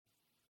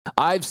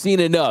I've seen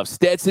enough.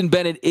 Stetson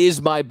Bennett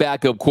is my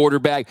backup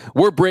quarterback.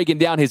 We're breaking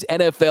down his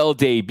NFL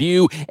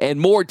debut and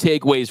more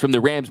takeaways from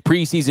the Rams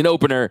preseason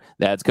opener.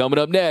 That's coming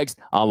up next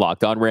on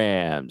Locked On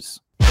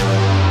Rams.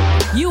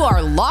 You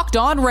are Locked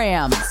On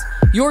Rams,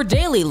 your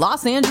daily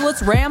Los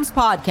Angeles Rams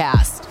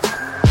podcast.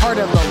 Part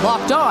of the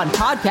Locked On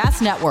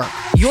Podcast Network,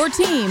 your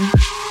team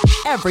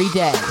every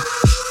day.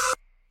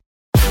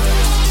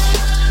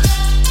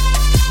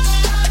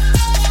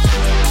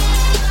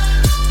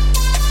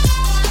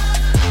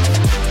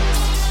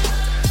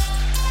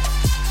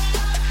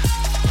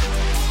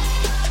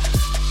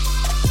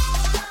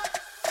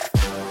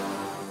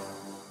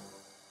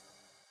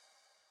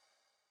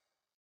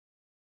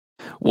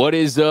 What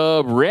is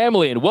up,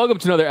 Ramley? Welcome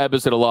to another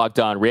episode of Locked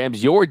On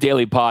Rams, your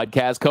daily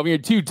podcast covering your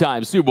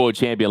two-time Super Bowl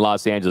champion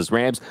Los Angeles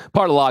Rams,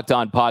 part of the Locked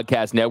On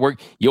Podcast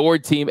Network, your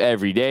team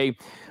every day.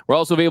 We're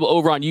also available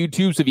over on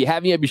YouTube, so if you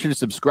haven't yet, be sure to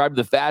subscribe to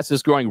the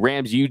fastest-growing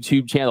Rams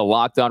YouTube channel,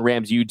 Locked On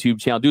Rams YouTube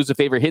channel. Do us a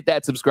favor, hit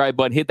that subscribe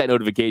button, hit that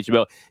notification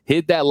bell,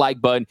 hit that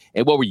like button,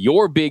 and what were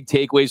your big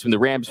takeaways from the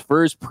Rams'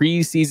 first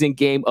preseason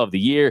game of the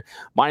year?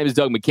 My name is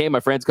Doug McCain. My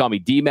friends call me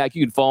D-Mac.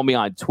 You can follow me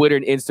on Twitter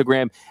and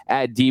Instagram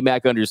at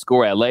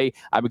DMac_LA.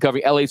 I've been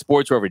covering LA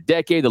sports for over a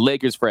decade, the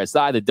Lakers for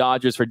SI, the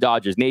Dodgers for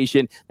Dodgers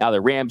Nation, now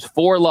the Rams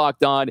for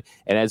Locked On,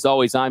 and as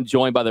always, I'm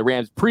joined by the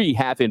Rams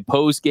pre-half and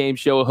post-game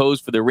show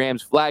host for the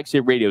Rams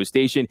flagship radio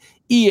station,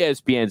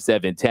 ESPN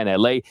 710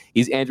 LA.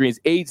 He's entering his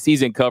 8th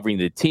season covering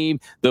the team,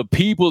 the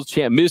People's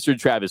Champ, Mr.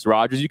 Travis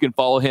Rogers. You can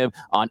follow him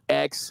on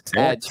X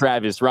at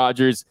Travis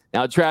Rogers.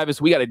 Now,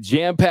 Travis, we got a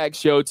jam-packed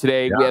show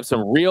today. Yeah. We have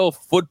some real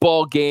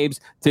football games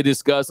to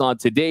discuss on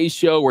today's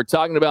show. We're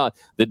talking about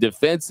the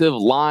defensive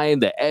line,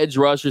 the edge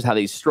rushers, how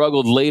they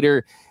struggled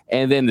later.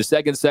 And then the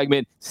second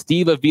segment,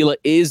 Steve Avila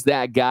is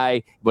that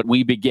guy. But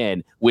we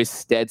begin with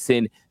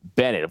Stetson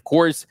Bennett. Of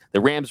course,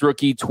 the Rams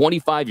rookie,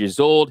 25 years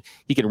old.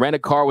 He can rent a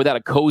car without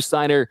a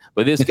co-signer,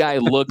 but this guy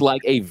looked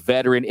like a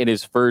veteran in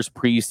his first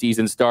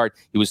preseason start.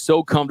 He was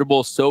so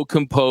comfortable, so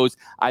composed.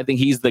 I think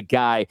he's the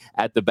guy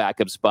at the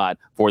backup spot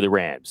for the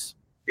Rams.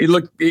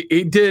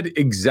 He did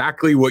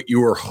exactly what you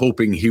were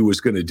hoping he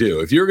was going to do.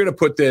 If you're going to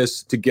put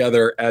this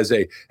together as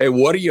a, hey,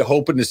 what are you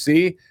hoping to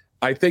see?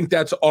 I think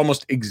that's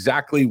almost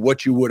exactly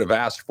what you would have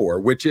asked for,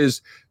 which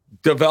is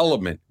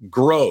development,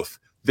 growth,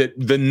 that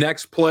the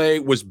next play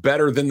was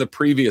better than the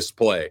previous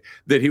play,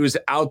 that he was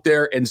out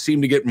there and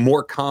seemed to get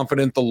more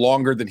confident the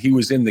longer that he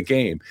was in the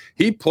game.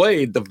 He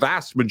played the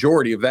vast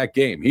majority of that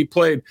game. He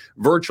played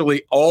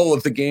virtually all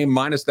of the game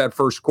minus that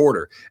first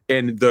quarter.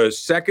 And the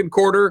second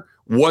quarter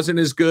wasn't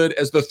as good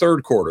as the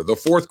third quarter. The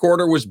fourth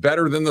quarter was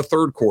better than the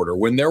third quarter.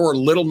 When there were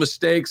little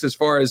mistakes as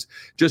far as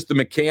just the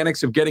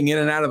mechanics of getting in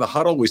and out of the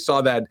huddle, we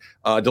saw that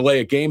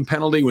delay a game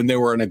penalty when they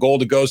were in a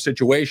goal-to-go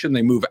situation.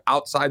 They move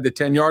outside the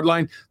 10-yard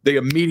line. They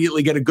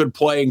immediately get a good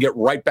play and get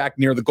right back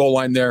near the goal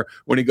line there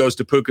when he goes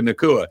to Puka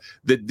Nacua.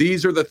 That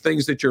these are the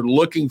things that you're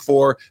looking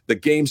for. The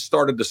game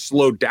started to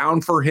slow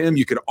down for him.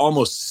 You could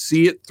almost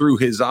see it through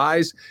his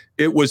eyes.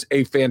 It was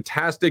a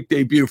fantastic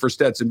debut for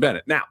Stetson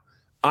Bennett. Now,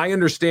 I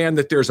understand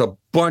that there's a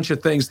bunch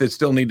of things that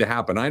still need to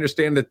happen. I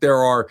understand that there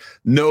are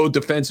no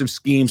defensive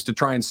schemes to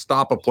try and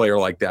stop a player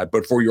like that.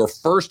 But for your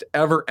first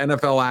ever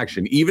NFL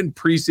action, even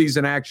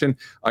preseason action,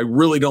 I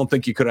really don't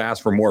think you could have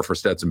asked for more for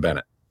Stetson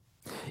Bennett.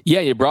 Yeah,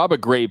 you brought up a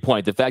great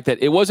point. The fact that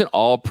it wasn't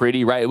all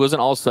pretty, right? It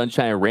wasn't all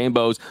sunshine and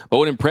rainbows. But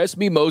what impressed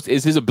me most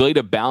is his ability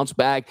to bounce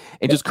back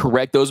and just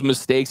correct those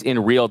mistakes in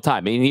real time.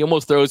 I mean, he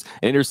almost throws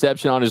an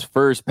interception on his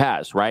first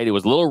pass, right? It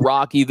was a little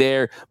rocky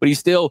there, but he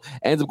still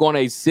ends up going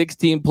a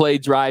 16-play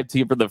drive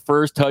team for the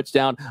first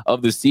touchdown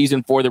of the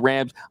season for the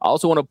Rams. I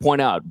also want to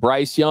point out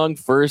Bryce Young,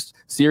 first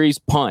series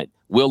punt.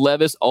 Will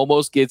Levis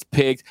almost gets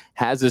picked,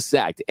 has a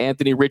sack.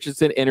 Anthony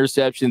Richardson,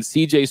 interception.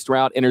 C.J.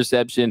 Stroud,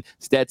 interception.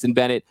 Stetson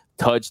Bennett,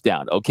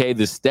 touchdown. Okay,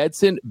 the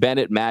Stetson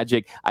Bennett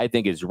magic, I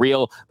think, is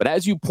real. But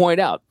as you point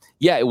out,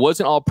 yeah, it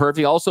wasn't all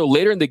perfect. Also,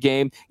 later in the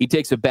game, he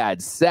takes a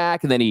bad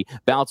sack, and then he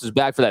bounces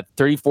back for that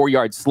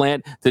 34-yard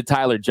slant to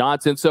Tyler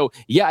Johnson. So,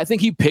 yeah, I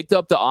think he picked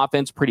up the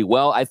offense pretty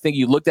well. I think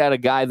you looked at a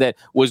guy that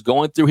was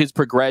going through his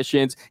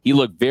progressions. He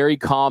looked very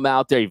calm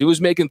out there. He was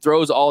making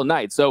throws all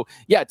night. So,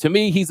 yeah, to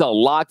me, he's a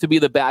lock to be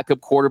the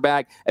backup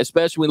quarterback,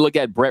 especially when you look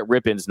at Brett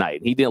Rippon's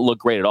night. He didn't look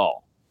great at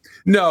all.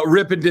 No,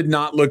 Rippon did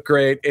not look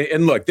great.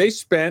 And look, they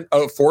spent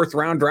a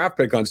 4th-round draft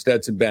pick on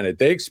Stetson Bennett.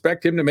 They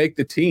expect him to make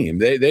the team.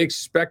 They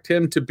expect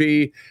him to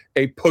be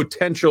a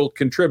potential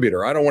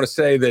contributor. I don't want to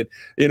say that,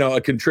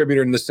 a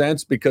contributor in the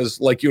sense, because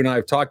like you and I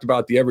have talked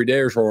about, the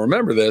everydayers will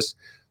remember this.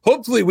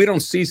 Hopefully we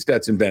don't see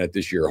Stetson Bennett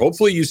this year.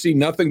 Hopefully you see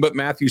nothing but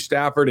Matthew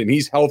Stafford, and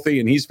he's healthy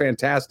and he's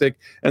fantastic,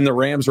 and the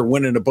Rams are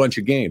winning a bunch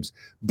of games.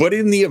 But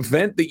in the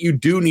event that you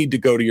do need to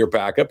go to your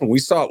backup, and we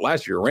saw it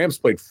last year, Rams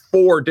played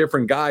 4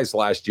 different guys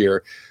last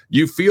year,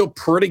 you feel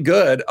pretty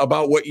good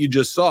about what you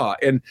just saw.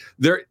 And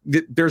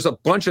there's a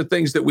bunch of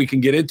things that we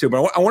can get into,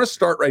 but I want to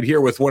start right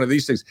here with one of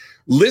these things.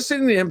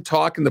 Listening to him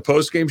talk in the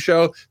postgame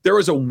show, there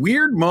was a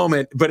weird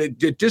moment, but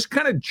it just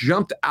kind of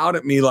jumped out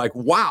at me like,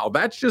 wow,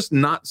 that's just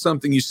not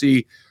something you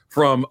see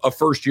from a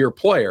first-year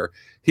player.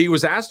 He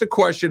was asked a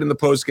question in the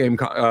post-game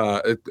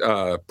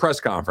press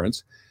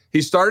conference.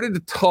 He started to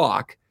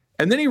talk,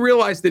 and then he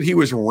realized that he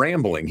was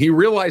rambling. He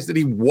realized that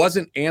he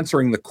wasn't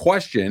answering the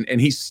question,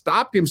 and he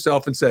stopped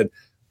himself and said,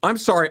 "I'm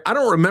sorry, I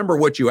don't remember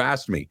what you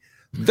asked me."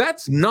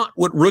 That's not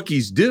what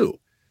rookies do.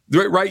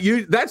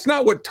 Right? That's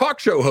not what talk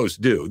show hosts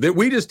do. That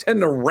we just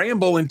tend to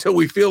ramble until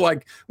we feel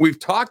like we've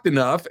talked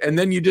enough, and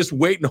then you just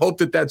wait and hope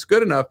that that's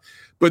good enough.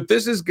 But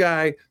this is a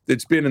guy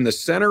that's been in the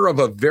center of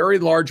a very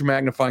large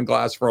magnifying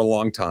glass for a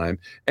long time,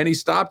 and he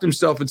stopped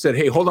himself and said,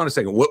 "Hey, hold on a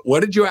second. What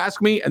did you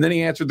ask me?" And then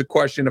he answered the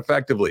question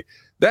effectively.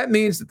 That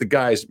means that the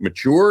guy is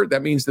mature.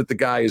 That means that the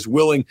guy is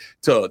willing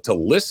to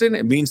listen.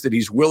 It means that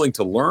he's willing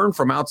to learn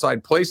from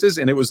outside places.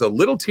 And it was a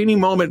little teeny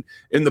moment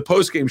in the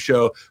postgame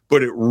show,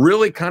 but it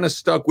really kind of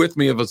stuck with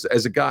me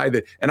as a guy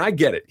that, and I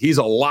get it, he's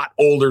a lot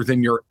older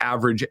than your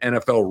average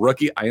NFL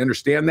rookie. I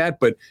understand that,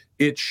 but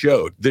it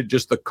showed that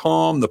just the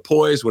calm, the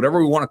poise, whatever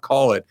we want to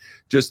call it,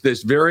 just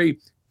this very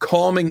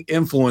calming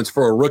influence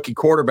for a rookie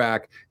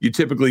quarterback you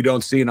typically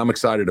don't see, and I'm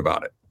excited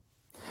about it.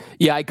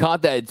 Yeah, I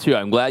caught that too.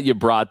 I'm glad you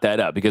brought that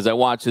up because I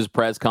watched his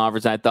press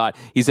conference and I thought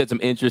he said some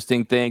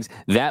interesting things.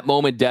 That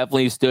moment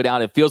definitely stood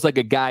out. It feels like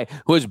a guy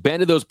who has been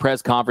to those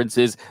press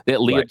conferences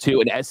that lead up to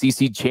an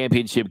SEC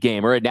championship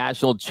game or a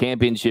national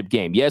championship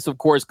game. Yes, of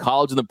course,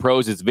 college and the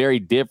pros is very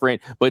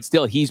different, but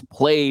still he's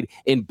played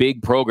in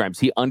big programs.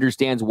 He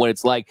understands what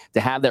it's like to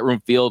have that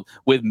room filled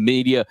with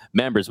media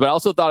members. But I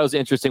also thought it was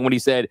interesting when he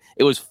said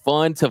it was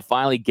fun to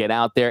finally get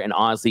out there and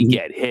honestly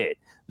get hit.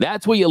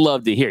 That's what you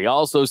love to hear. He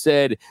also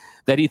said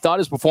that he thought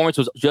his performance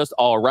was just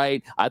all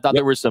right. I thought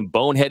there were some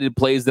boneheaded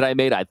plays that I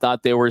made. I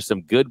thought there were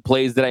some good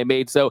plays that I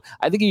made. So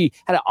I think he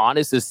had an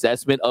honest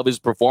assessment of his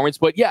performance.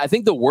 But yeah, I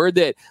think the word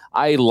that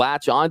I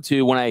latch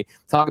onto when I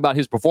talk about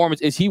his performance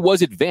is he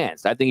was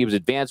advanced. I think he was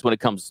advanced when it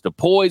comes to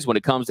poise, when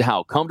it comes to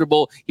how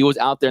comfortable he was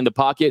out there in the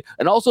pocket,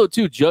 and also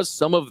too just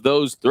some of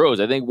those throws.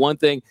 I think one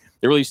thing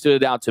that really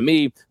stood out to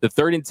me, the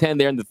 3rd and 10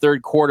 there in the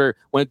third quarter,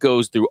 when it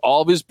goes through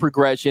all of his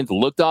progressions,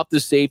 looked off the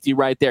safety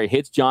right there,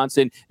 hits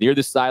Johnson near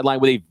the sideline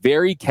with a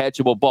very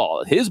catchable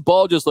ball. His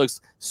ball just looks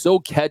so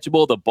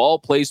catchable. The ball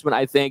placement,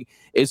 I think,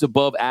 is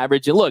above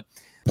average. And look,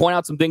 point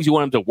out some things you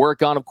want him to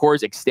work on, of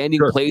course, extending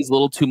plays a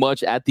little too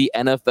much at the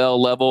NFL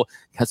level.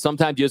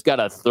 Sometimes you just got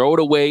to throw it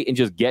away and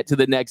just get to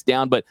the next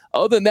down. But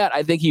other than that,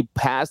 I think he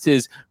passed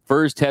his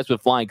first test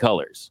with flying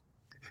colors.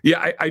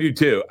 Yeah, I do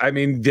too. I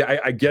mean,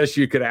 I guess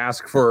you could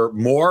ask for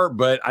more,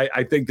 but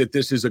I think that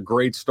this is a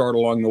great start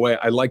along the way.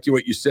 I like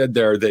what you said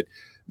there, that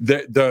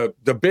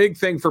the big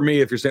thing for me,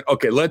 if you're saying,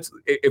 okay,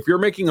 if you're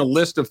making a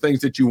list of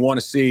things that you want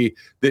to see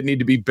that need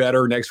to be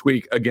better next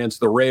week against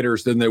the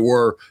Raiders than they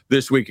were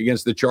this week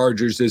against the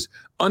Chargers, is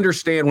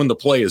understand when the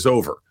play is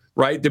over.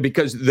 Right?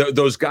 Because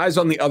those guys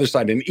on the other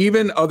side, and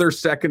even other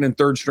second and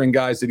third string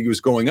guys that he was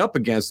going up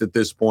against at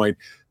this point,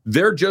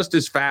 they're just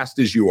as fast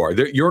as you are.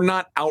 You're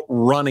not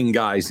outrunning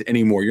guys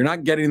anymore. You're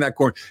not getting that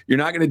corner. You're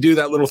not going to do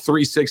that little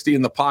 360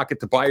 in the pocket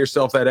to buy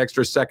yourself that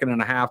extra second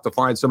and a half to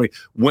find somebody.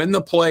 When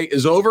the play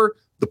is over,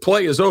 the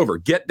play is over.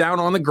 Get down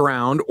on the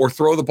ground or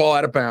throw the ball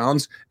out of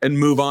bounds and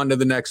move on to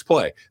the next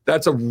play.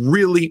 That's a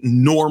really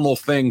normal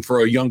thing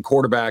for a young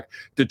quarterback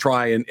to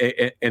try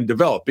and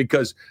develop,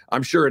 because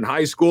I'm sure in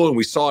high school, and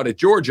we saw it at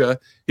Georgia,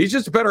 he's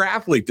just a better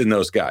athlete than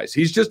those guys.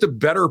 He's just a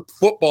better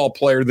football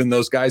player than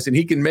those guys, and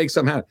he can make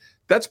somehow.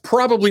 That's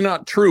probably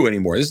not true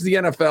anymore. This is the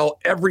NFL.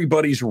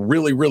 Everybody's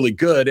really, really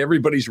good.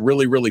 Everybody's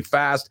really, really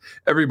fast.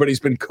 Everybody's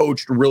been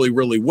coached really,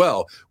 really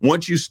well.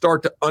 Once you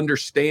start to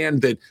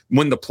understand that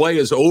when the play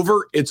is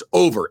over, it's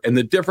over. And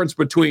the difference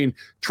between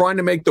trying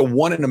to make the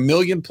 1 in a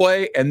million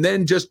play and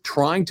then just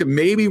trying to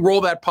maybe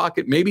roll that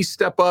pocket, maybe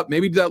step up,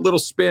 maybe do that little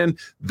spin,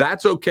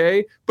 that's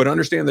okay. But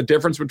understand the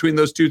difference between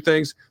those two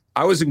things.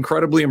 I was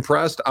incredibly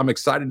impressed. I'm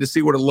excited to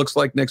see what it looks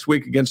like next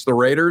week against the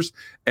Raiders.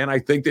 And I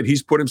think that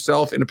he's put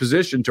himself in a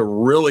position to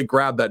really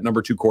grab that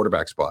number 2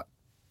 quarterback spot.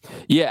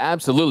 Yeah,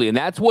 absolutely. And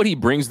that's what he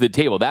brings to the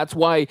table. That's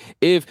why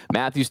if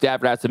Matthew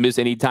Stafford has to miss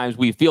any times,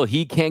 we feel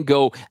he can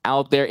go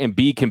out there and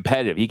be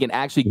competitive. He can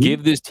actually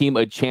give this team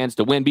a chance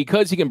to win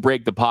because he can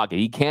break the pocket.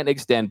 He can't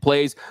extend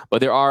plays,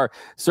 but there are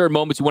certain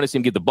moments you want to see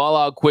him get the ball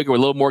out quicker with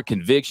a little more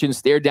conviction,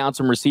 stare down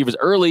some receivers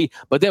early.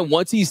 But then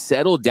once he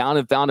settled down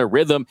and found a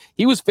rhythm,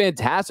 he was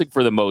fantastic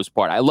for the most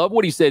part. I love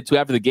what he said, too,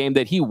 after the game,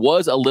 that he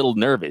was a little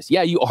nervous.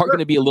 Yeah, you are going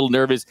to be a little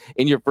nervous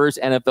in your first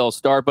NFL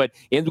start, but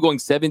he ended up going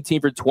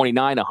 17 for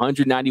 29,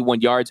 191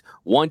 yards,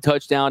 1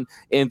 touchdown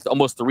in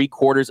almost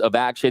 3/4 of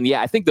action.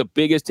 Yeah, I think the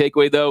biggest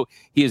takeaway, though,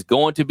 he is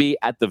going to be,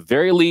 at the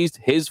very least,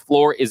 his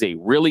floor is a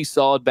really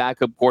solid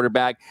backup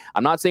quarterback.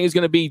 I'm not saying he's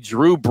going to be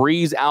Drew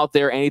Brees out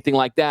there, anything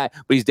like that,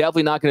 but he's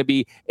definitely not going to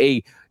be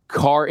a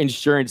car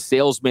insurance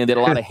salesman that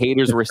a lot of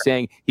haters were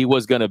saying he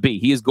was going to be.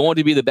 He is going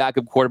to be the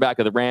backup quarterback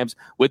of the Rams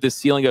with the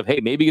ceiling of, hey,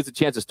 maybe he gets a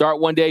chance to start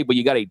one day, but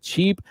you got a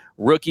cheap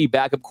rookie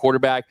backup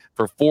quarterback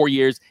for 4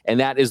 years, and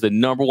that is the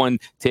number one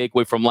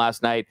takeaway from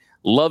last night.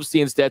 Love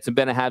seeing Stetson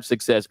Bennett have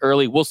success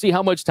early. We'll see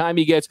how much time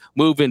he gets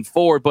moving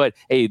forward. But,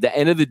 hey, the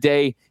end of the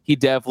day, he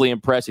definitely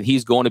impressed. And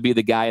he's going to be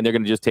the guy, and they're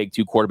going to just take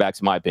two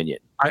quarterbacks, in my opinion.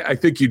 I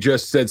think you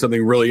just said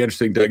something really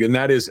interesting, Doug, and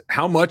that is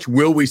how much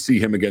will we see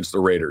him against the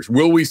Raiders?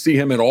 Will we see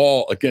him at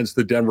all against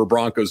the Denver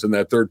Broncos in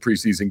that third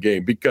preseason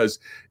game? Because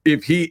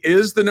if he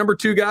is the number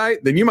 2 guy,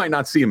 then you might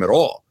not see him at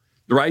all,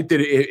 right?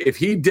 That if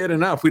he did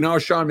enough, we know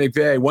Sean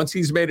McVay, once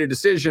he's made a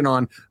decision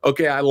on,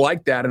 okay, I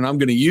like that and I'm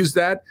going to use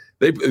that.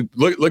 They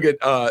look at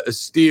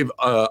Steve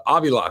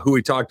Avila, who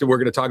we're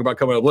going to talk about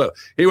coming up later.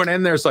 He went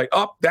in there, it's like,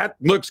 oh, that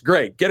looks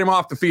great. Get him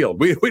off the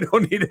field. We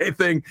don't need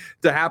anything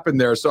to happen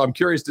there. So I'm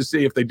curious to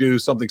see if they do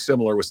something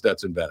similar with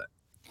Stetson Bennett.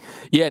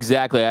 Yeah,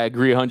 exactly. I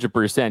agree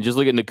 100%. Just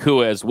look at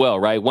Nakua as well,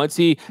 right? Once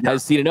he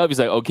has seen enough, he's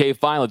like, okay,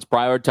 fine, let's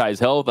prioritize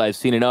health. I've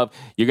seen enough.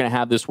 You're going to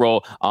have this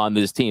role on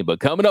this team. But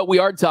coming up, we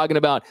are talking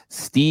about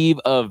Steve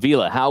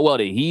Avila. How well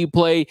did he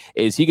play?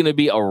 Is he going to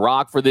be a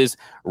rock for this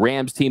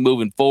Rams team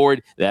moving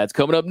forward? That's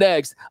coming up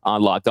next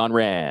on Locked On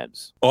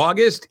Rams.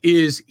 August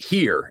is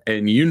here,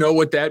 and you know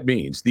what that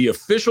means. The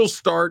official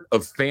start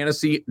of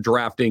fantasy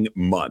drafting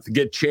month.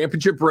 Get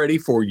championship ready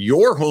for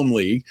your home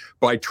league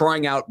by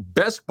trying out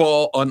Best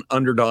Ball on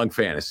Underdog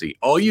Fantasy.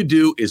 All you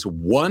do is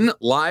one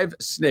live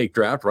snake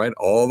draft, right?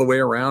 All the way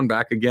around,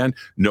 back again.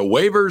 No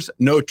waivers,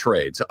 no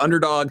trades.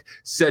 Underdog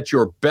sets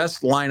your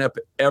best lineup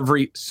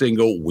every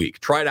single week.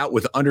 Try it out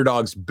with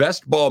Underdog's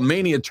Best Ball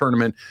Mania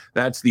tournament.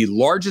 That's the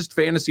largest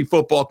fantasy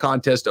football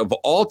contest of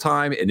all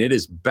time, and it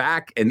is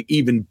back and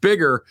even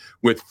bigger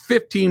with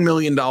 $15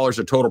 million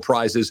of total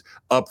prizes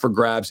up for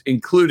grabs,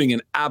 including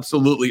an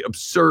absolutely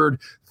absurd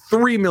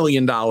 $3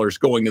 million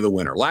going to the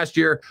winner. Last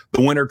year,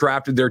 the winner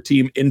drafted their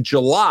team in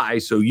July,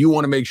 so you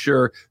want to make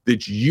sure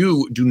that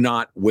you do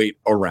not wait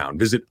around.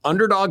 Visit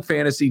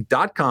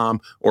UnderdogFantasy.com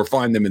or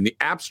find them in the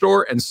App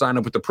Store and sign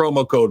up with the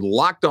promo code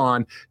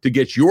LOCKEDON to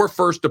get your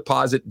first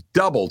deposit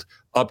doubled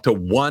up to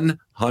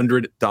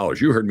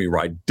 $100. You heard me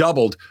right,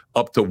 doubled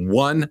up to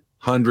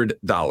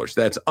 $100.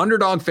 That's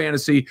Underdog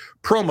Fantasy,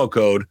 promo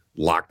code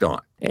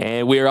LOCKEDON.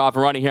 And we are off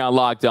and running here on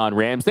Locked On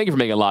Rams. Thank you for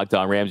making Locked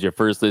On Rams your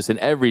first listen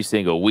every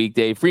single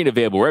weekday. Free and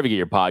available wherever you get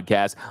your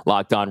podcasts.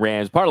 Locked On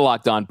Rams, part of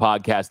Locked On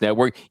Podcast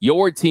Network,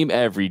 your team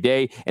every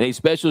day. And a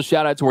special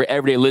shout out to our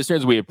everyday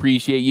listeners. We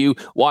appreciate you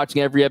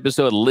watching every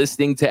episode,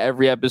 listening to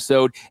every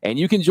episode. And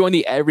you can join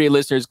the Everyday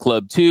Listeners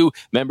Club too.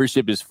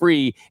 Membership is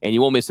free, and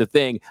you won't miss a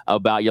thing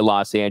about your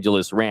Los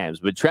Angeles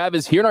Rams. But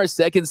Travis, here in our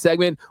second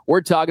segment,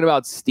 we're talking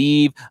about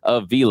Steve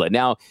Avila.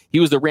 Now, he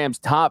was the Rams'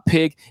 top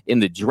pick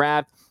in the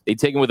draft. They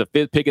take him with a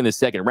 5th pick in the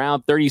second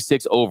round,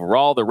 36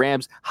 overall. The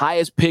Rams'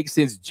 highest pick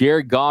since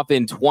Jared Goff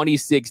in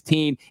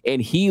 2016,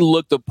 and he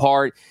looked the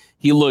part.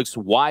 He looks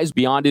wise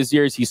beyond his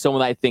years. He's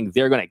someone I think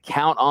they're going to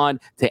count on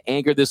to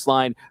anchor this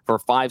line for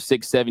 5,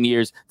 6, 7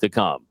 years to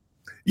come.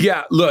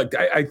 Yeah, look,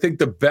 I think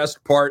the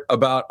best part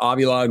about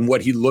Avila and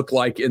what he looked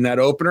like in that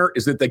opener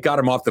is that they got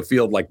him off the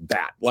field like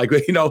that. Like,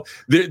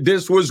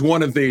 this was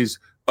one of these,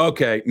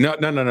 okay,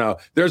 no.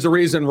 There's a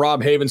reason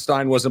Rob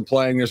Havenstein wasn't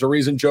playing. There's a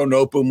reason Joe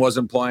Noteboom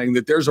wasn't playing.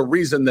 That there's a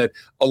reason that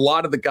a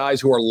lot of the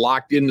guys who are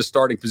locked into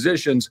starting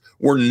positions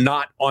were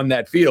not on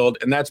that field.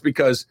 And that's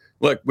because,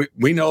 look,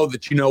 we know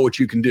that you know what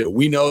you can do.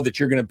 We know that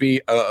you're going to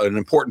be an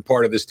important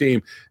part of this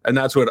team. And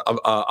that's what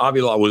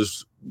Avila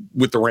was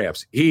with the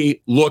Rams.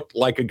 He looked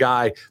like a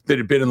guy that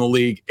had been in the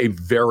league a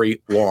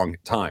very long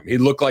time. He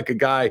looked like a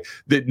guy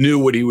that knew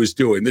what he was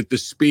doing, that the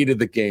speed of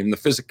the game, the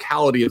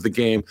physicality of the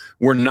game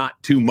were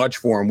not too much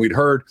for him. We'd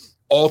heard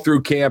all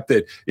through camp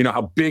that,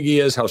 how big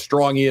he is, how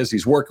strong he is.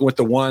 He's working with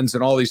the ones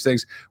and all these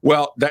things.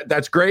 Well,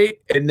 that's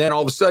great. And then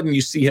all of a sudden you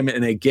see him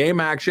in a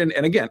game action.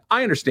 And again,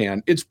 I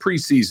understand it's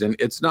preseason.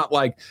 It's not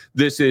like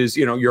this is,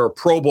 your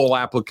Pro Bowl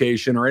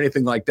application or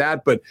anything like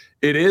that, but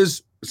it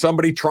is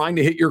somebody trying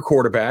to hit your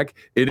quarterback.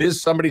 It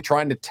is somebody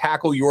trying to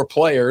tackle your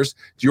players.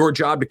 It's your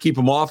job to keep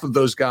them off of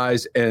those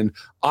guys. And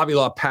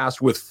Avila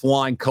passed with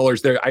flying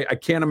colors there. I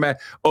can't imagine,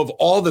 of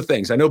all the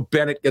things, I know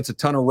Bennett gets a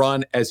ton of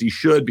run as he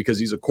should because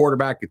he's a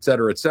quarterback, et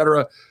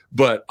cetera,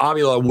 but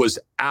Avila was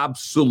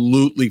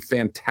absolutely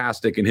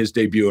fantastic in his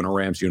debut in a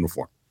Rams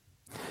uniform.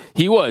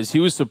 He was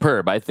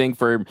superb. I think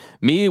for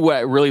me, what I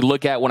really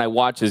look at when I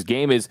watch this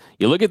game is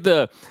you look at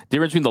the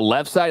difference between the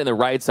left side and the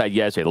right side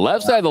yesterday. The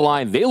left side of the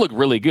line, they looked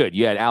really good.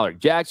 You had Alec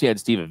Jackson, you had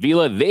Steve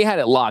Avila. They had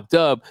it locked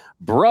up.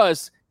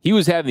 Bruss, he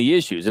was having the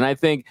issues. And I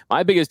think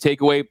my biggest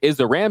takeaway is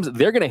the Rams,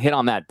 they're going to hit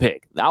on that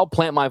pick. I'll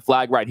plant my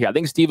flag right here. I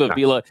think Steve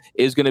Avila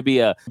is going to be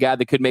a guy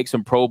that could make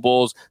some Pro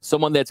Bowls,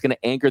 someone that's going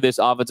to anchor this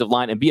offensive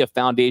line and be a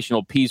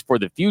foundational piece for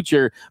the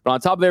future. But on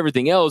top of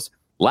everything else,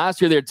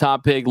 last year, their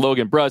top pick,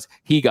 Logan Bruss,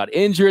 he got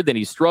injured, then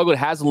he struggled,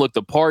 hasn't looked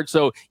the part.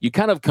 So you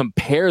kind of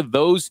compare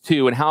those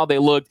two and how they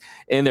looked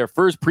in their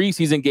first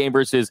preseason game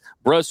versus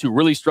Bruss, who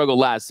really struggled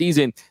last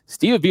season.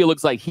 Steve Avila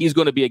looks like he's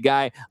going to be a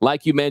guy,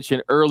 like you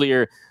mentioned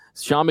earlier.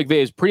 Sean McVay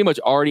has pretty much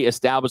already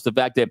established the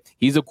fact that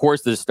he's, of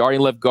course, the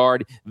starting left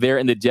guard there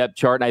in the depth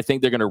chart, and I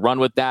think they're going to run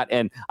with that.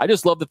 And I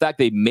just love the fact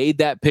they made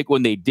that pick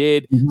when they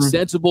did.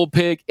 Sensible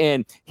pick,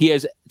 and he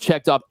has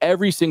checked off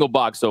every single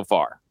box so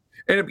far.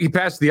 And he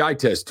passed the eye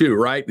test too,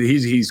 right?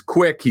 He's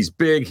quick, he's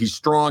big, he's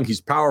strong,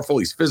 he's powerful,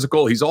 he's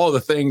physical, he's all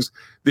the things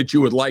that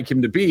you would like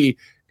him to be.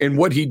 And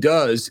what he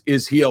does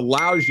is he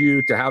allows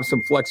you to have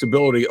some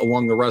flexibility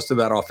along the rest of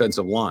that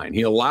offensive line.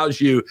 He allows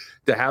you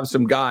to have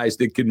some guys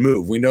that can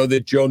move. We know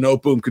that Joe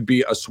Noteboom could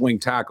be a swing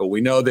tackle. We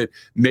know that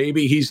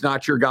maybe he's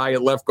not your guy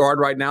at left guard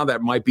right now.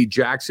 That might be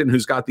Jackson,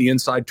 who's got the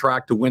inside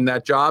track to win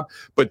that job.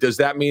 But does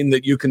that mean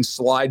that you can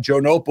slide Joe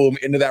Noteboom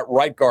into that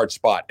right guard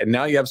spot? And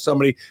now you have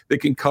somebody that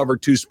can cover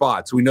two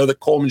spots. We know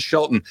that Coleman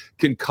Shelton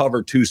can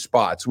cover two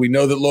spots. We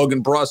know that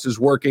Logan Bruss is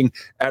working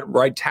at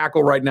right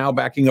tackle right now,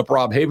 backing up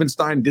Rob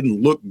Havenstein.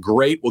 Didn't look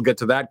great. We'll get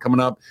to that coming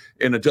up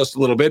in just a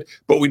little bit.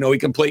 But we know he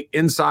can play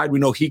inside. We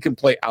know he can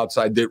play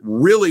outside. That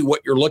really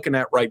what you're looking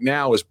at right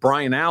now is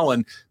Brian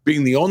Allen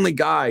being the only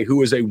guy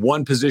who is a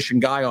one-position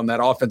guy on that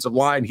offensive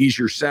line. He's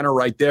your center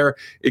right there.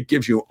 It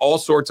gives you all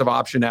sorts of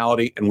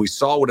optionality. And we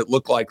saw what it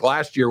looked like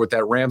last year with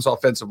that Rams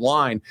offensive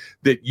line,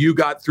 that you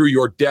got through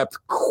your depth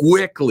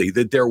quickly,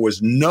 that there was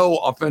no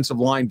offensive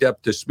line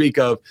depth to speak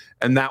of.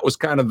 And that was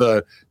kind of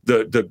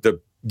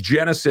the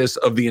genesis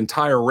of the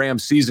entire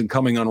Rams season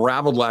coming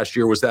unraveled last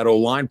year, was that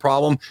O-line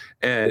problem.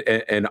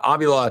 And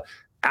Avila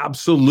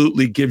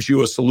absolutely gives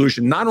you a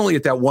solution, not only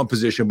at that one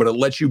position, but it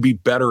lets you be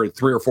better at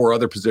 3 or 4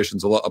 other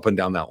positions up and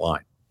down that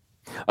line.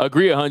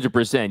 Agree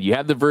 100%. You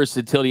have the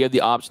versatility, you have the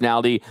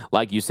optionality,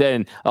 like you said.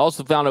 And I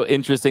also found it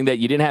interesting that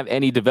you didn't have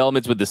any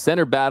developments with the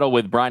center battle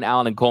with Brian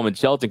Allen and Coleman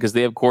Shelton, because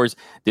they, of course,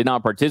 did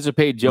not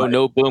participate. Joe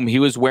Noteboom, he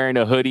was wearing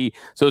a hoodie.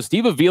 So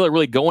Steve Avila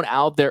really going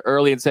out there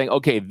early and saying,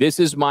 okay,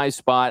 this is my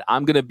spot.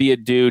 I'm going to be a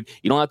dude.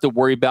 You don't have to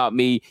worry about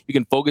me. You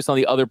can focus on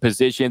the other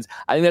positions.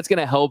 I think that's going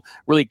to help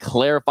really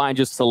clarify and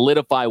just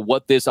solidify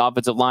what this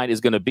offensive line is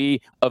going to be.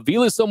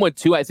 Avila is someone,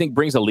 too, I think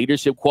brings a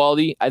leadership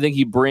quality. I think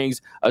he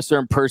brings a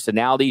certain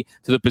personality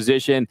to the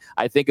position.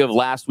 I think of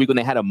last week when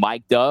they had him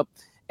mic'd up,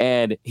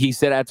 and he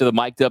said after the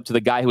mic'd up to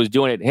the guy who was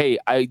doing it, hey,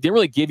 I didn't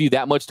really give you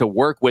that much to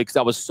work with because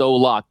I was so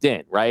locked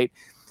in, right?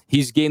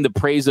 He's gained the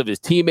praise of his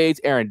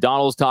teammates. Aaron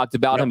Donald's talked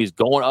about him. He's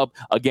going up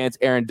against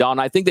Aaron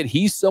Donald. I think that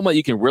he's someone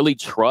you can really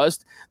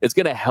trust that's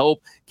going to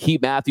help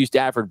keep Matthew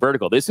Stafford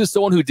vertical. This is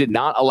someone who did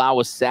not allow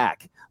a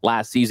sack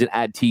last season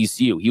at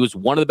TCU. He was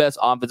one of the best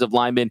offensive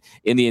linemen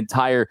in the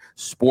entire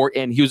sport,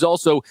 and he was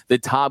also the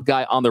top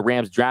guy on the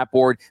Rams draft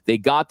board. They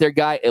got their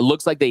guy. It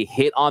looks like they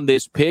hit on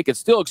this pick. It's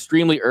still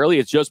extremely early.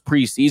 It's just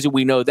preseason.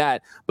 We know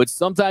that, but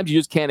sometimes you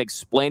just can't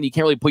explain. You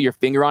can't really put your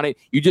finger on it.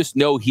 You just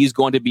know he's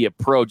going to be a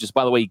pro just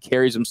by the way he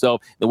carries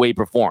himself, the way he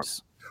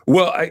performs.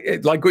 Well,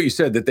 like what you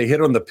said, that they hit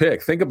on the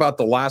pick. Think about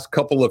the last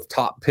couple of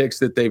top picks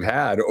that they've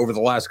had over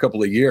the last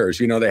couple of years.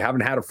 You know, they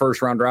haven't had a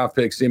first-round draft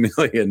pick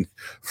seemingly in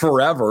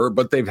forever,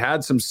 but they've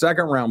had some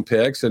second-round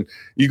picks. And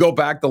you go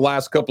back the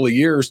last couple of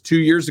years, 2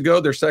 years ago,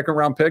 their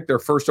second-round pick, their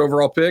first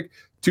overall pick,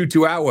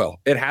 Tutu Atwell.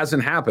 It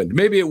hasn't happened.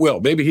 Maybe it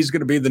will. Maybe he's going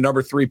to be the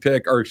number 3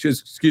 pick, or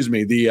excuse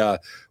me, the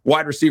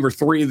wide receiver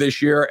 3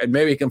 this year, and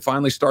maybe he can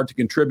finally start to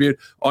contribute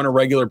on a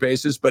regular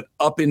basis. But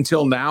up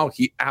until now,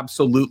 he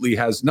absolutely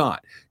has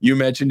not. You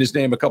mentioned his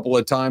name a couple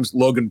of times.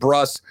 Logan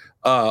Bruss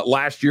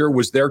last year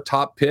was their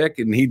top pick,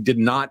 and he did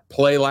not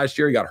play last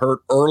year. He got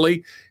hurt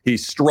early. He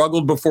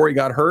struggled before he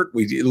got hurt.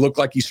 It looked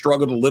like he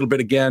struggled a little bit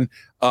again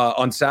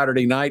on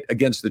Saturday night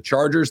against the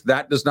Chargers.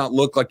 That does not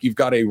look like you've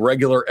got a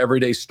regular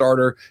everyday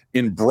starter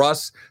in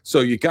Bruss. So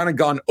you kind of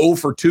gone 0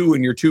 for 2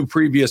 in your 2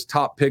 previous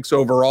top picks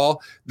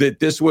overall. That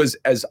this was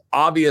as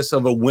obvious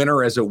of a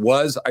winner as it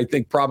was. I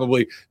think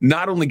probably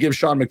not only give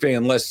Sean McVay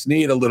and Les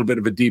Snead a little bit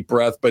of a deep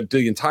breath, but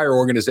the entire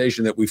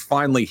organization that we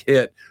finally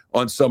hit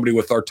on somebody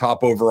with our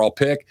top overall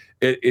pick.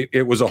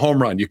 It was a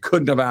home run. You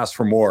couldn't have asked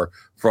for more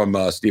from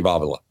Steve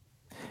Avila.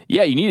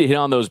 Yeah, you need to hit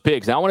on those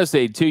picks. And I want to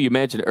say, too, you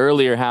mentioned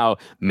earlier how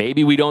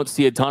maybe we don't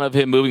see a ton of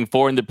him moving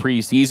forward in the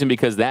preseason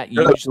because that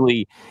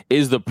usually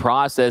is the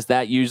process.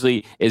 That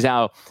usually is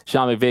how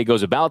Sean McVay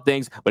goes about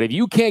things. But if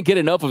you can't get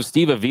enough of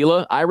Steve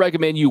Avila, I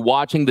recommend you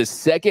watching the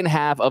second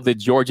half of the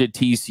Georgia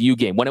TCU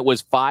game when it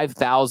was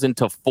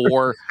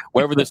 5,000-4,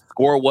 whatever the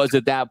score was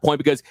at that point,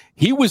 because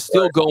he was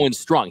still going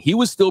strong. He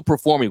was still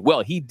performing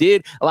well. He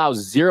did allow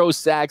 0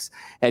 sacks,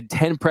 had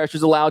 10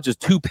 pressures allowed,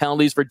 just 2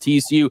 penalties for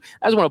TCU.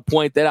 I just want to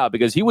point that out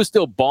because he was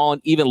still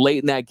balling even late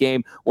in that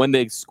game when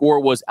the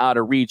score was out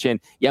of reach. And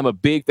yeah, I'm a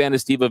big fan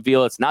of Steve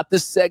Avila. It's not the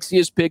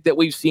sexiest pick that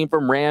we've seen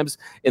from Rams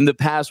in the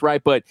past,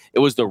 right? But it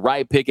was the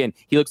right pick, and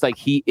he looks like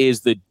he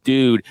is the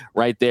dude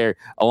right there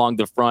along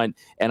the front.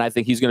 And I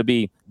think he's going to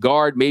be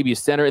guard, maybe a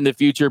center in the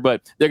future,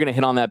 but they're going to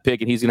hit on that pick,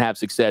 and he's going to have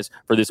success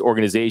for this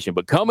organization.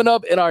 But coming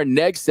up in our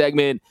next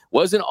segment,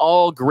 wasn't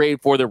all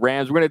great for the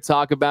Rams. We're going to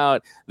talk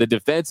about the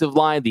defensive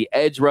line, the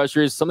edge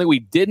rushers, something we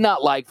did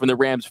not like from the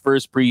Rams'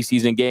 first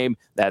preseason game.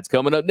 That's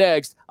coming up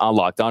next on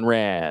Locked On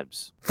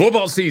Rams.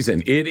 Football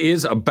season, it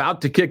is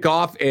about to kick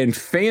off, and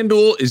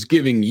FanDuel is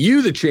giving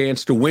you the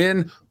chance to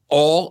win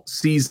all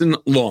season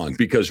long,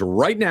 because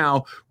right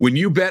now, when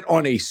you bet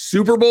on a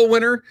Super Bowl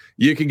winner,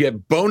 you can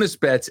get bonus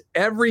bets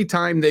every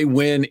time they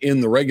win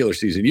in the regular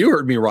season. You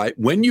heard me right.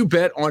 When you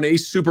bet on a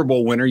Super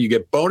Bowl winner, you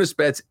get bonus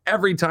bets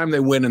every time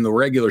they win in the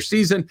regular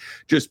season.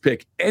 Just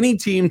pick any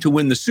team to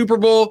win the Super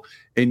Bowl,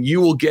 and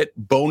you will get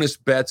bonus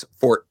bets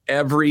for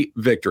every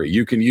victory.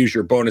 You can use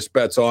your bonus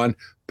bets on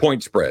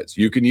point spreads.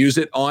 You can use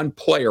it on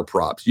player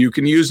props. You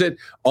can use it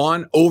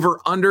on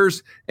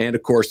over-unders. And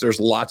of course, there's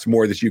lots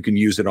more that you can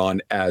use it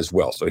on as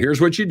well. So here's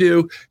what you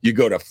do. You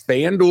go to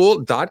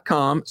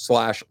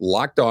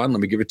FanDuel.com/lockedon. Let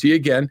me give it to you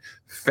again.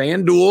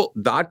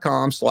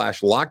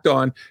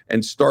 FanDuel.com/lockedon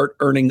and start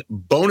earning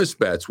bonus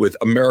bets with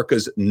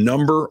America's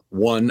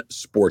 #1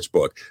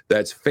 sportsbook.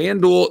 That's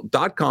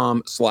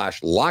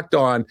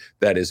FanDuel.com/lockedon.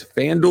 That is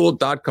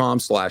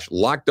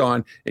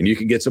FanDuel.com/lockedon. And you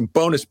can get some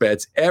bonus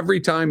bets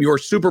every time your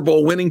Super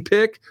Bowl winning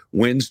pick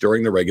wins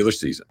during the regular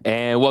season.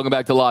 And welcome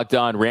back to Locked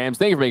On Rams.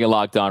 Thank you for making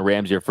Locked On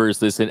Rams your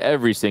first listen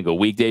every single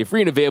weekday.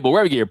 Free and available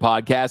wherever you get your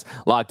podcast.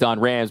 Locked On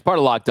Rams, part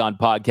of Locked On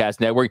Podcast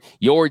Network,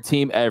 your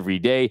team every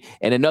day.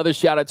 And another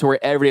shout out to our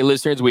everyday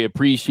listeners. We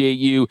appreciate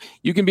you.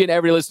 You can be an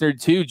everyday listener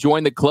too.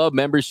 Join the club.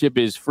 Membership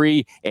is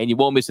free, and you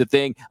won't miss a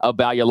thing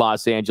about your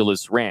Los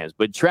Angeles Rams.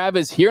 But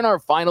Travis, here in our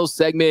final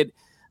segment,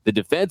 the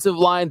defensive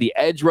line, the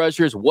edge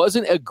rushers,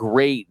 wasn't a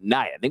great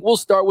night. I think we'll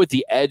start with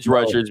the edge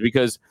rushers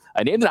because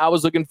a name that I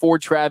was looking for,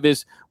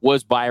 Travis,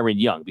 was Byron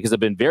Young, because I've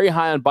been very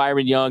high on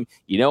Byron Young.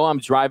 You know, I'm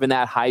driving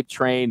that hype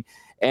train.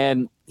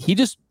 And he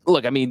just,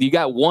 look, I mean, you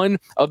got one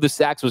of the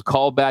sacks was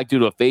called back due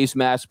to a face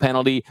mask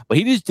penalty, but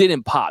he just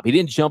didn't pop. He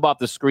didn't jump off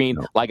the screen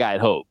like I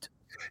had hoped.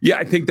 Yeah,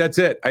 I think that's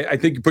it. I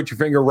think you put your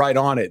finger right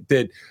on it,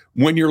 that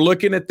when you're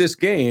looking at this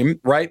game,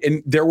 right,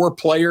 and there were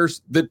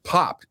players that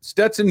popped.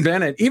 Stetson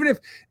Bennett, even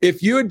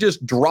if you had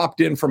just dropped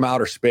in from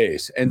outer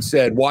space and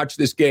said, watch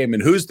this game,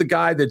 and who's the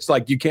guy that's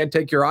like you can't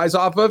take your eyes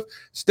off of?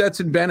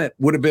 Stetson Bennett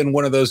would have been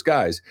one of those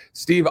guys.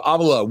 Steve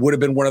Avila would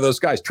have been one of those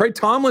guys. Trey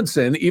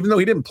Tomlinson, even though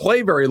he didn't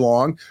play very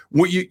long,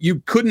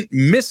 you couldn't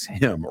miss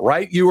him,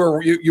 right? You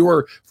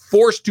were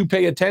forced to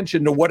pay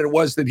attention to what it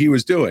was that he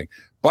was doing.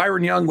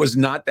 Byron Young was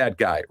not that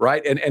guy,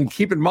 right? And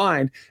keep in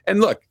mind, and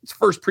look, it's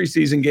first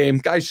preseason game.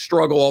 Guys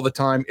struggle all the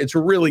time. It's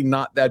really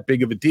not that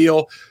big of a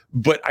deal.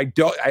 But I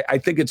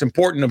think it's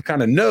important to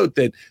kind of note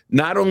that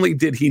not only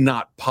did he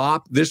not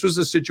pop, this was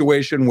a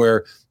situation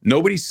where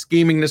nobody's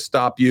scheming to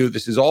stop you.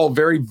 This is all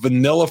very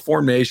vanilla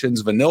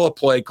formations, vanilla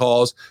play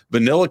calls,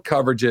 vanilla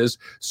coverages.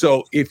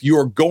 So if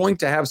you're going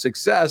to have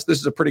success, this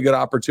is a pretty good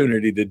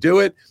opportunity to do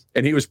it.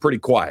 And he was pretty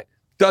quiet.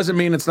 Doesn't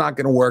mean it's not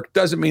going to work.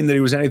 Doesn't mean that he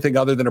was anything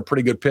other than a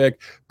pretty good pick.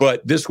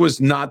 But this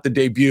was not the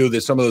debut that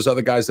some of those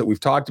other guys that we've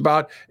talked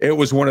about. It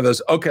was one of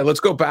those, okay,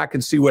 let's go back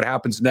and see what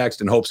happens next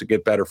in hopes to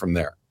get better from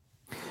there.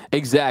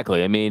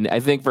 Exactly. I mean,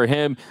 I think for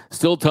him,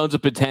 still tons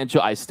of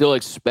potential. I still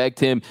expect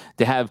him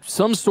to have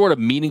some sort of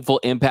meaningful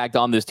impact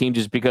on this team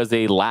just because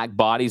they lack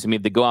bodies. I mean,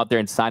 if they go out there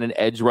and sign an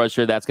edge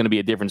rusher, that's going to be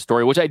a different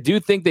story, which I do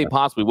think they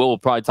possibly will. We'll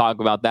probably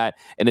talk about that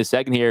in a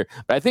second here.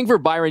 But I think for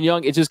Byron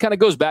Young, it just kind of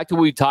goes back to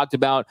what we talked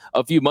about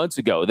a few months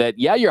ago, that,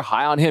 yeah, you're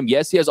high on him.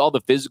 Yes, he has all the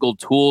physical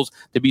tools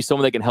to be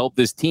someone that can help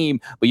this team,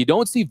 but you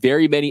don't see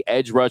very many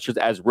edge rushers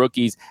as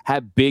rookies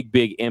have big,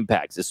 big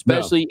impacts,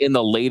 especially in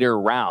the later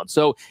rounds.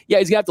 So, yeah,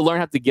 he's going to have to learn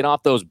how to get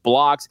off those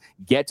blocks,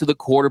 get to the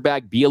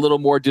quarterback, be a little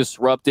more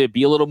disruptive,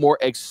 be a little more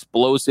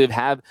explosive,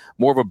 have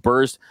more of a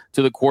burst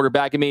to the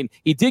quarterback. I mean,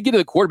 he did get to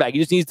the quarterback. He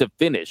just needs to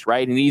finish,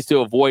 right? He needs to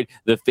avoid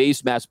the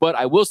face mask. But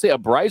I will say a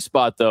bright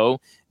spot,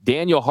 though,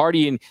 Daniel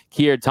Hardy and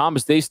Keir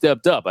Thomas, they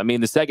stepped up. I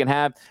mean, the second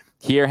half,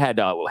 Keir had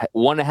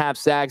 1.5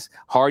 sacks.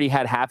 Hardy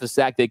had half a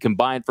sack. They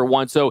combined for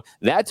one. So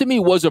that, to me,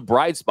 was a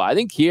bright spot. I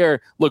think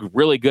Keir looked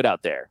really good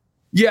out there.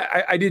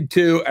 Yeah, I did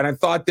too. And I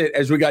thought that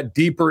as we got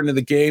deeper into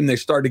the game, they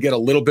started to get a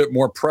little bit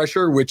more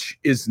pressure, which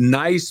is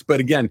nice. But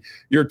again,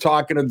 you're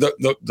talking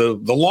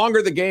the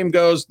longer the game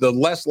goes, the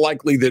less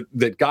likely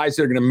that guys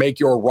that are going to make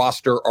your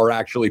roster are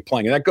actually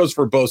playing. And that goes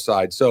for both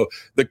sides. So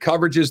the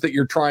coverages that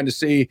you're trying to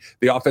see,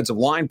 the offensive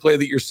line play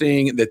that you're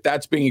seeing,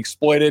 that's being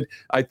exploited,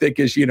 I think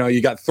is,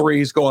 you got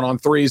threes going on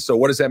threes. So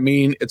what does that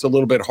mean? It's a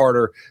little bit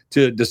harder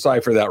to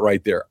decipher that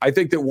right there. I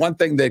think that one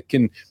thing that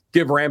can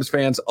give Rams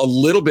fans a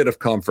little bit of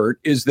comfort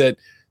is that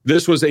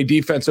this was a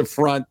defensive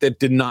front that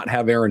did not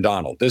have Aaron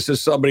Donald. This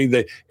is somebody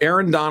that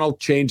Aaron Donald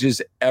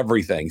changes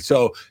everything.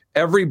 So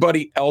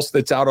everybody else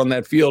that's out on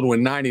that field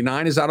when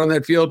 99 is out on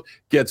that field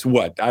gets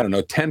what? I don't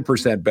know,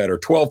 10% better,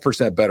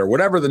 12% better,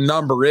 whatever the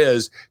number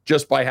is,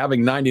 just by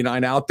having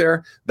 99 out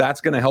there.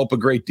 That's going to help a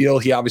great deal.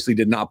 He obviously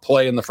did not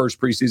play in the first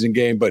preseason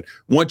game, but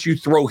once you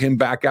throw him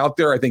back out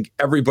there, I think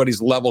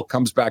everybody's level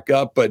comes back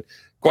up. But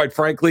quite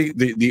frankly,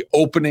 the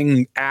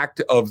opening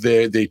act of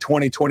the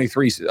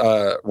 2023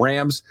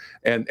 Rams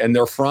and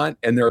their front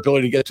and their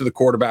ability to get to the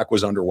quarterback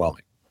was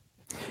underwhelming.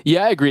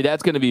 Yeah, I agree.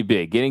 That's going to be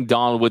big. Getting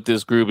Donald with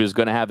this group is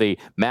going to have a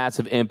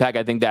massive impact.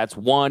 I think that's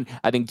one.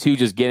 I think two,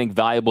 just getting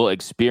valuable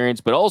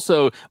experience. But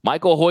also,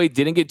 Michael Hoyt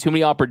didn't get too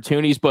many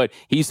opportunities, but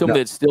he's someone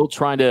that's still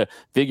trying to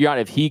figure out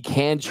if he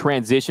can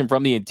transition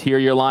from the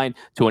interior line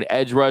to an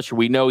edge rusher.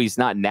 We know he's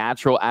not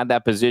natural at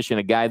that position,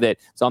 a guy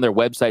that's on their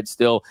website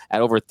still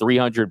at over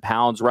 300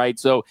 pounds, right?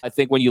 So I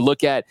think when you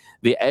look at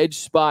the edge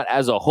spot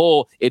as a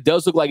whole, it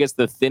does look like it's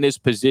the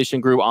thinnest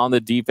position group on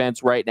the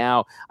defense right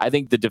now. I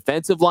think the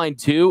defensive line,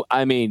 too,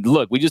 I mean,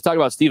 look, we just talked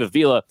about Steve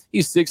Avila.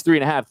 He's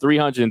 6'3.5",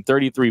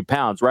 333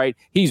 pounds, right?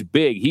 He's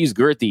big. He's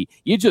girthy.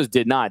 You just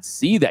did not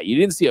see that. You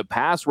didn't see a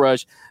pass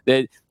rush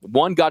that,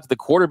 one, got to the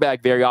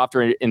quarterback very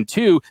often, and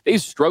two, they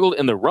struggled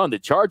in the run. The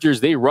Chargers,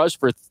 they rushed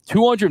for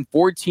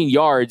 214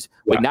 yards,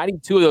 with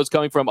 92 of those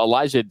coming from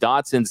Elijah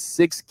Dotson,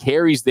 6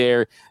 carries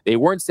there. They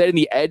weren't setting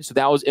the edge, so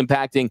that was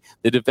impacting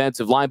the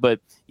defensive line. But,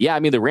 yeah, I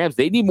mean, the Rams,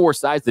 they need more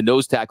size the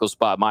nose tackle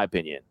spot, in my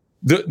opinion.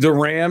 The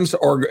Rams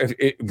are,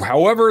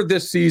 however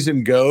this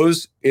season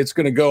goes, it's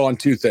going to go on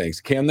two things.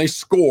 Can they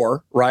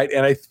score, right?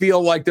 And I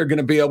feel like they're going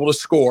to be able to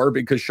score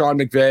because Sean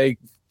McVay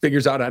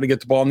figures out how to get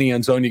the ball in the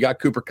end zone. You got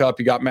Cooper Kupp,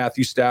 you got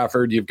Matthew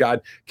Stafford, you've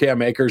got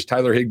Cam Akers,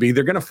 Tyler Higbee.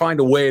 They're going to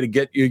find a way to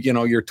get you,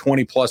 your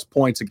 20-plus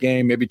points a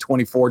game, maybe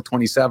 24,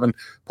 27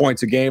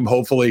 points a game,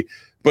 hopefully.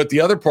 But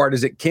the other part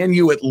is can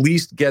you at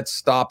least get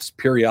stops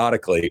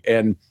periodically?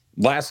 And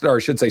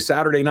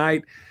Saturday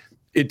night,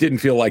 it didn't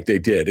feel like they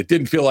did. It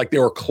didn't feel like they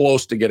were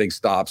close to getting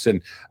stops. And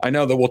I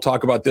know that we'll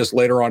talk about this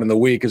later on in the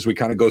week as we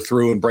kind of go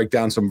through and break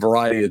down some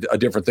variety of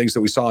different things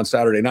that we saw on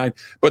Saturday night.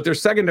 But their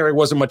secondary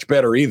wasn't much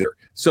better either.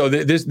 So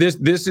this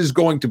is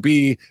going to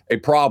be a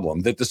problem,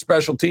 that the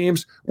special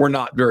teams were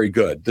not very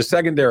good. The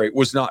secondary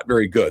was not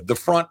very good. The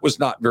front was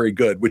not very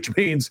good, which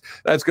means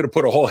that's going to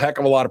put a whole heck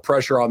of a lot of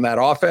pressure on that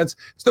offense.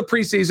 It's the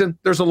preseason.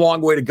 There's a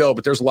long way to go,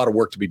 but there's a lot of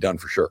work to be done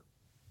for sure.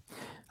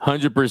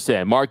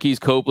 100%. Marquise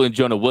Copeland,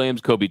 Jonah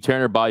Williams, Kobe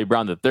Turner, Bobby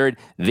Brown III.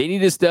 They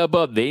need to step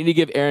up. They need to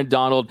give Aaron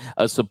Donald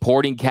a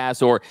supporting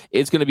cast, or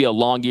it's going to be a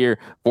long year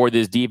for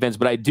this defense.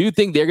 But I do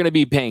think they're going to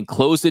be paying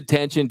close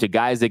attention to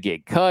guys that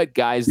get cut,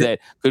 guys that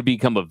could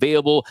become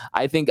available.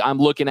 I think I'm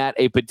looking at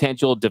a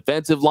potential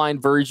defensive line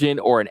version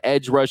or an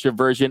edge rusher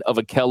version of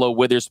Akello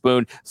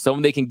Witherspoon,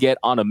 someone they can get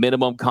on a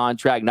minimum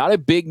contract. Not a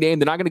big name.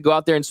 They're not going to go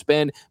out there and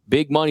spend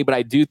big money, but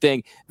I do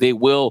think they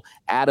will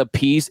add a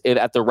piece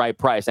at the right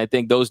price. I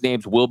think those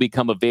names will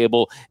become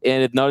available.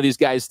 And if none of these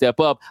guys step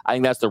up, I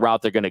think that's the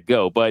route they're going to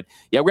go. But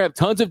yeah, we're going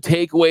to have tons of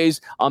takeaways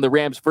on the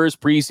Rams'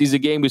 first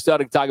preseason game. We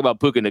started to talk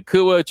about Puka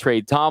Nacua,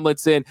 Trey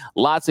Tomlinson,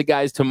 lots of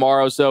guys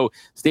tomorrow. So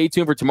stay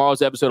tuned for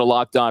tomorrow's episode of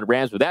Locked On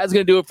Rams. But that's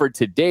going to do it for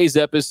today's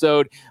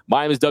episode.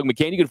 My name is Doug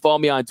McCain. You can follow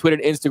me on Twitter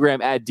and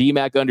Instagram at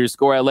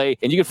DMac_LA.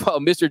 And you can follow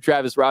Mr.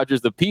 Travis Rogers,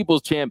 the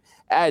People's Champ,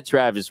 at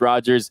Travis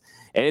Rogers.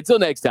 And until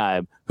next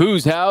time,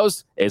 whose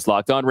house is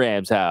Locked On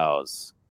Rams house?